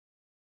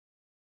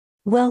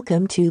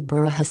Welcome to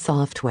Baraha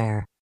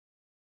software.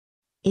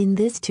 In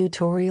this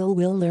tutorial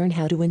we'll learn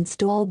how to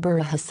install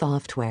Baraha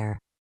software.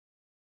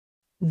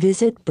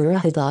 Visit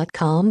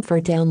baraha.com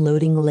for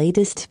downloading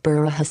latest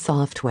Baraha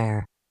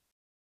software.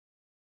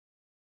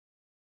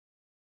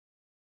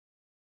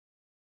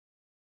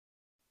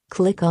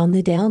 Click on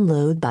the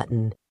download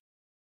button.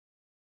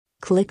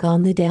 Click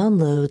on the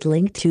download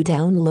link to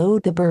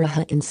download the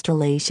Baraha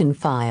installation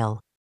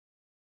file.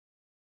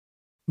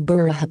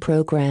 Baraha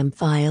program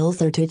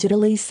files are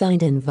digitally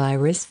signed and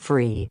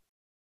virus-free.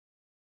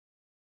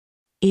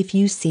 If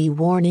you see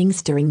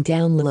warnings during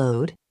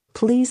download,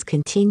 please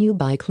continue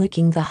by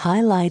clicking the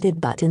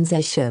highlighted buttons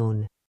as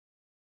shown.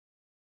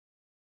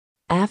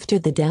 After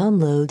the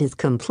download is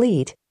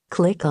complete,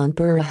 click on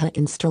Baraha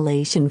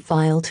installation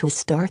file to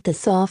start the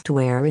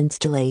software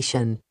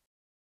installation.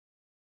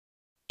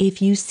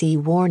 If you see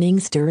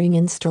warnings during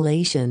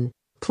installation,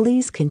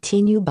 please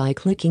continue by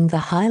clicking the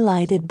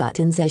highlighted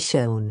buttons as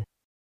shown.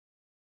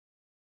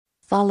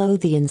 Follow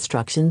the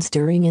instructions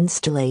during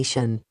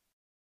installation.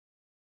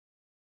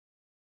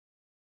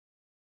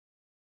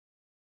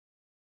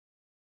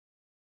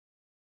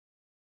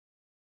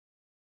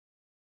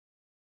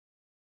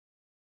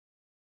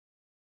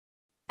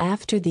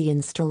 After the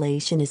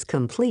installation is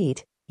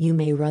complete, you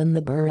may run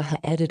the Baraha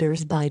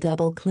editors by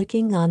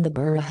double-clicking on the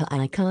Baraha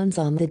icons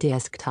on the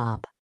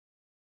desktop.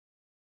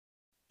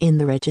 In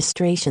the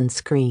registration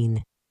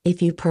screen,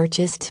 if you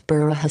purchased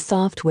Baraha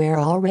software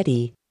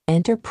already,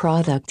 enter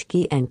product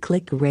key and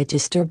click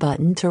register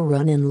button to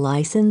run in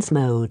license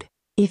mode.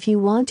 If you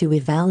want to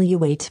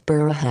evaluate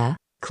Baraha,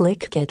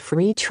 click get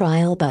free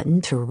trial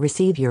button to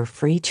receive your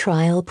free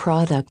trial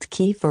product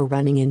key for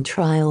running in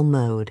trial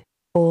mode,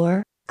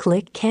 or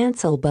click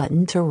cancel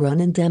button to run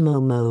in demo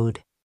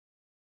mode.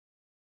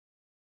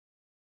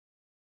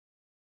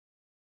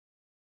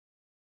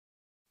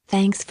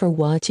 Thanks for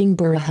watching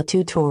Baraha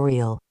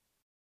tutorial.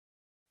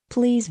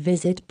 Please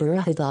visit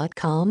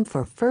baraha.com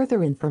for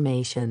further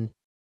information.